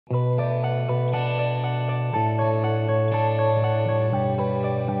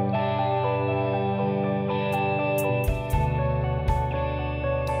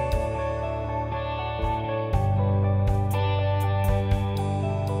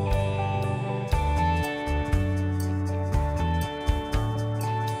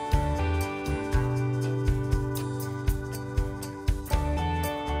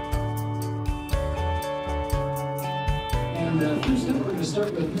to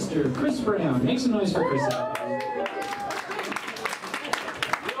start with Mr. Chris Brown. Make some noise for Chris.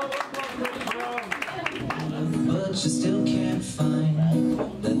 But you still can't find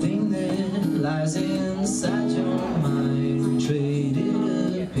the thing that lies inside your mind.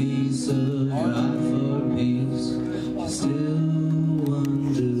 Traded a piece of your eye for peace. You still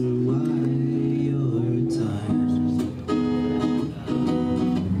wonder why you're tired.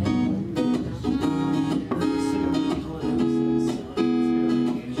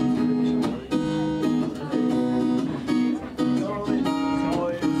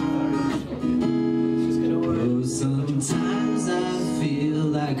 Sometimes I feel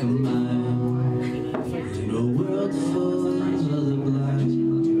like a mime in a world full of the blind.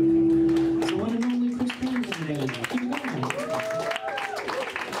 So one and only Chris Brown, everybody. Keep it going.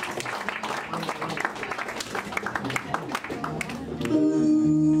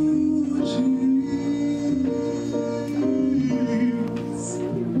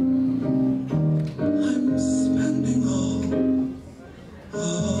 I'm spending all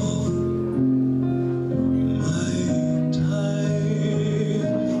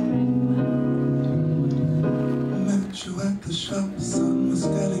at the shop, the sun was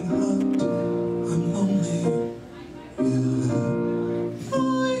getting hot. I'm lonely, yeah.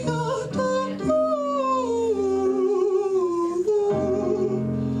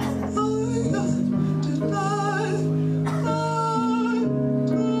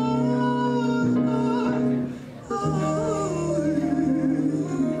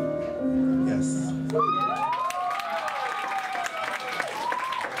 Yes.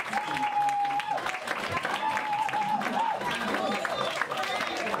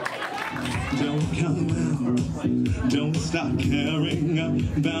 Don't come out, don't stop caring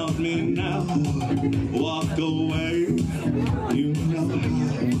about me now. Walk away, you know how.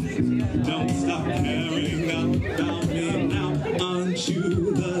 Don't stop caring about me now. Aren't you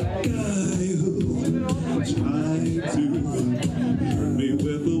the guy who tried to hurt me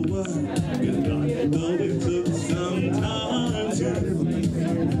with a word? And I know it took some time to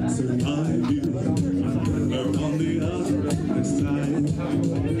survive you. Or on the other side,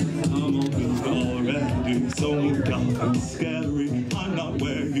 I'm already so dark and scary. I'm not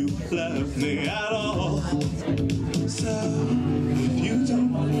where you left me at all. So if you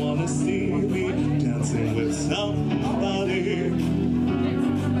don't wanna see me dancing with somebody,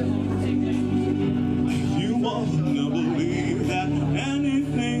 you wanna believe that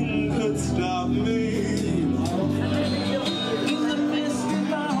anything could stop me.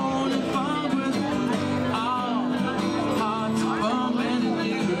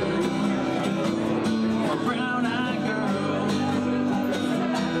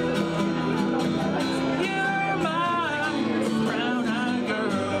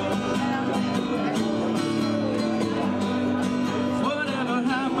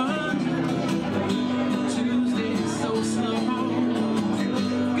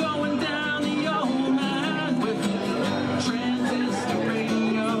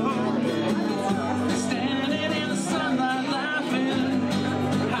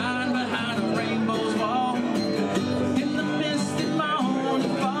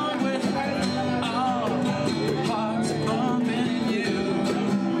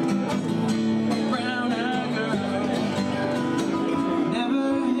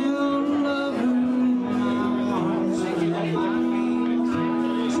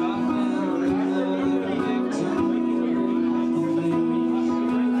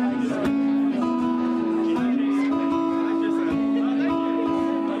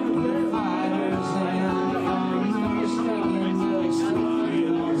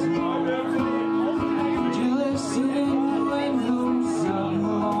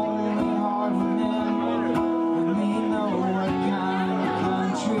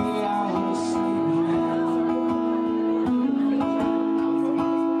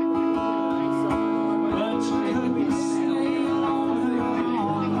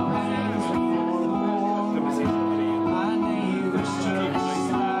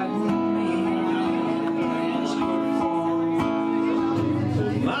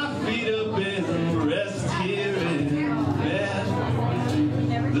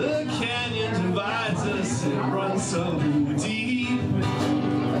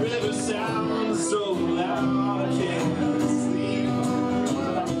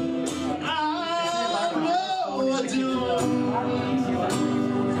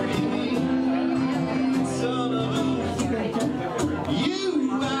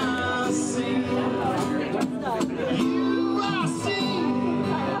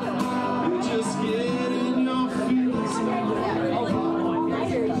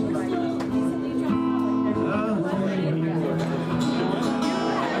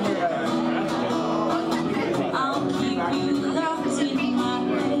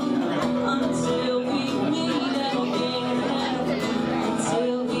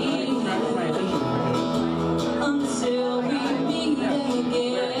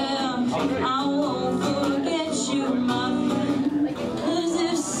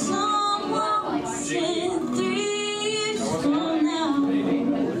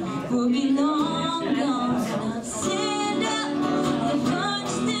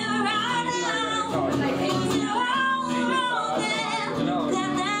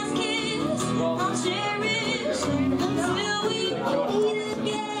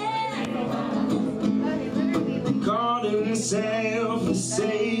 the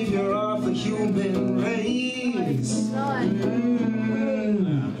savior of the human race.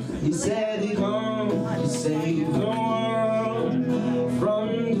 He said he'd come to save the world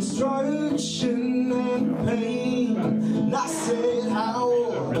from destruction and pain. And I said,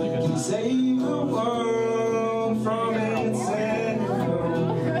 how can he save the world from its end?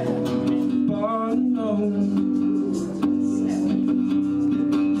 But no,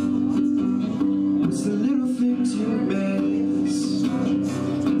 it's the little things you miss,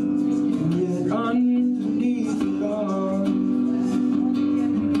 and yet underneath it all,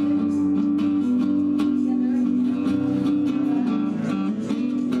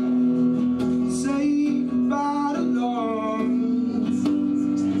 say goodbye to love,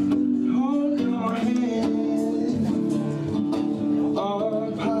 hold your hand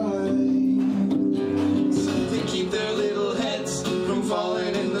up high. They keep their little heads from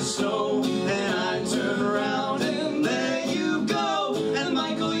falling in the snow, and I turn around and there you go. And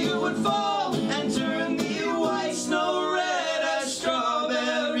Michael, you would fall and turn the white snow red as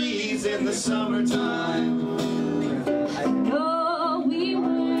strawberries in the summertime. Oh, we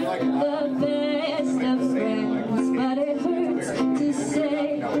were the best of friends, but it hurts to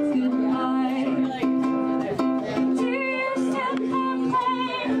say goodbye. Do you still have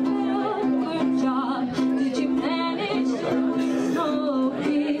time for your job? Did you manage smoking?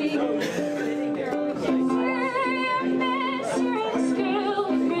 Do you miss your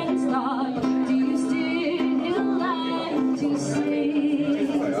ex-girlfriend's dog? Do you still like to sleep?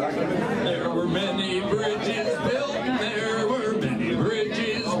 There were many bridges built, and there were many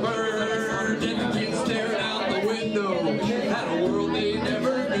bridges burned, and the kids stared out the window at a world they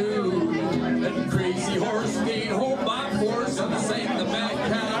never knew. And Crazy Horse stayed home by force and sang the mad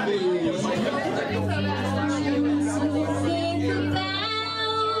cow blues. Think about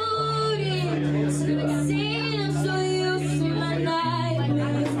it. Seems so used to my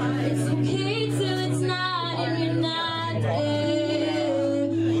nightmares. It's okay till it's not, and you're not there.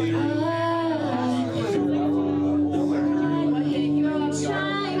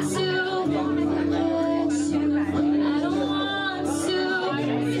 Trying to let you. I don't want to. Trying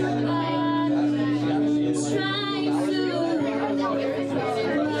to.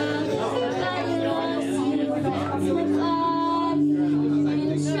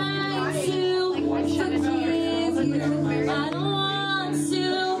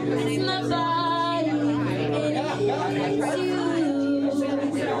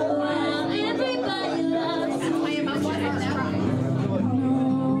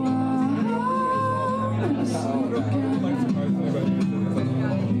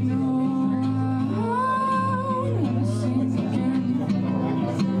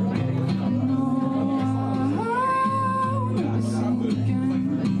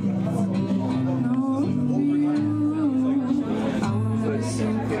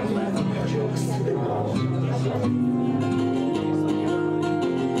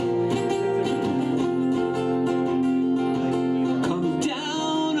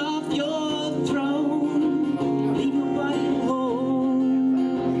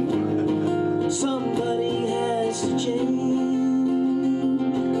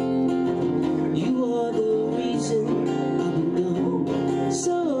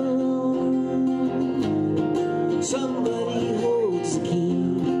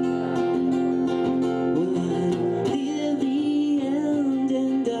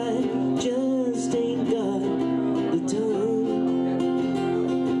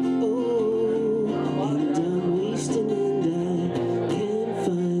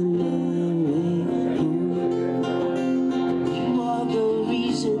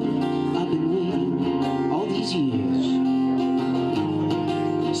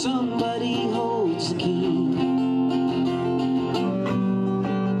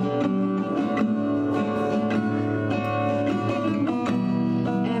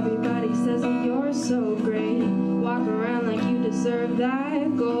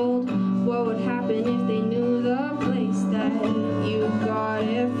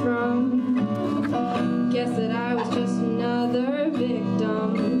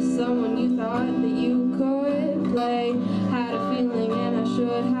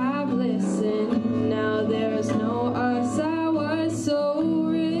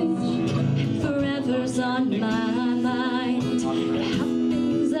 On my mind, it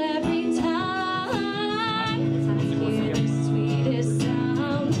happens every time. I hear the sweetest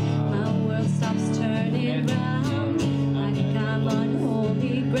sound, my world stops turning round, like I'm on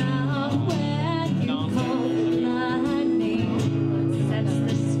holy ground. When you call my name, sets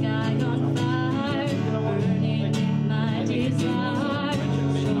the sky on fire, burning in my desire,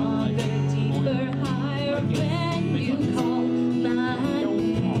 stronger, deeper, higher. When you call my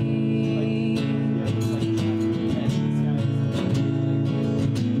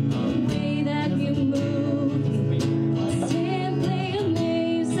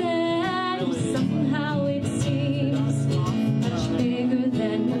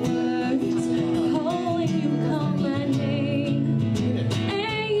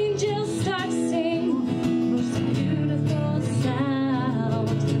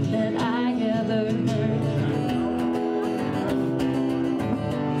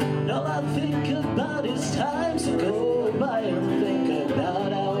I think about his times to go by and think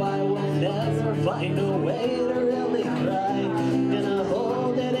about how I will never find a way to really cry. And I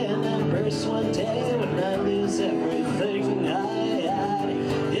hold it in and burst one day when I lose everything I had.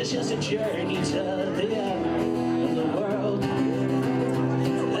 It's just a journey to the end of the world.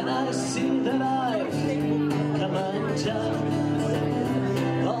 And I see that I've come undone.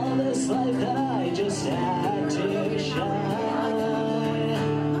 All this life that I just had to shine.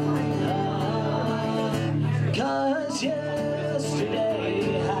 'Cause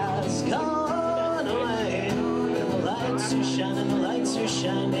yesterday has gone away, and the lights are shining, the lights are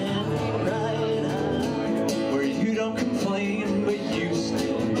shining bright. Where you don't complain, but you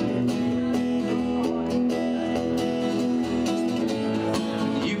still do.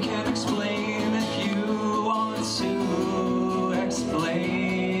 You can't explain if you want to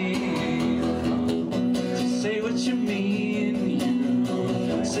explain. Say what you mean,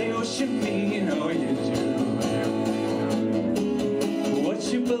 you say what you mean, oh you do. What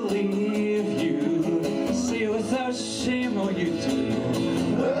you believe, you say without shame, oh you do.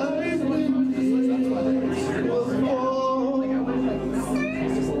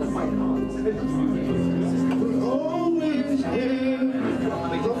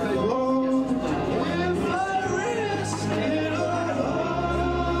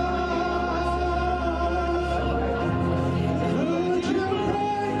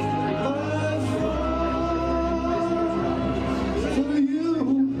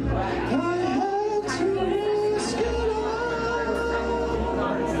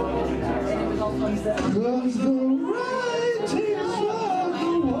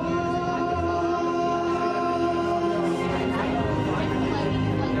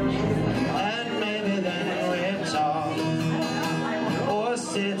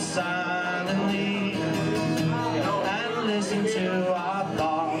 Silently and listen to our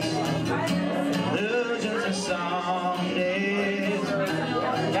thoughts, illusions of someday,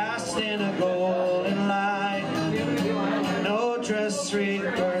 cast in a golden light, no trust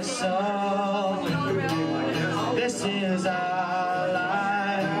reversal. This is our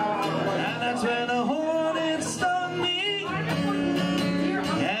life, and that's when a hornet stung me,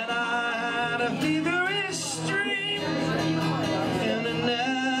 and I had a feverish dream.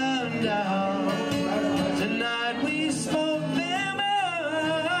 Tonight we smoke them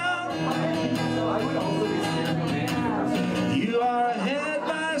out. You are ahead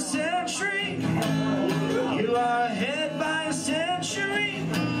by a century. You are ahead by a century.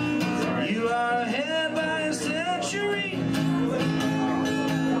 You are ahead by a century.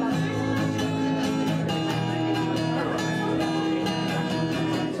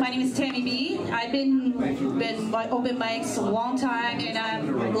 My name is Tammy B. I've been open mics a long time, and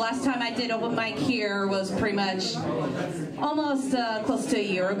the last time I did open mic here was pretty much almost close to a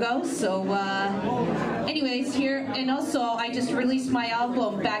year ago. So anyways, here, and also I just released my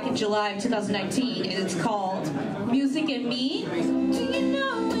album back in July of 2019, and it's called Music and Me. Do you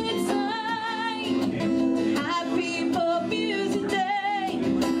know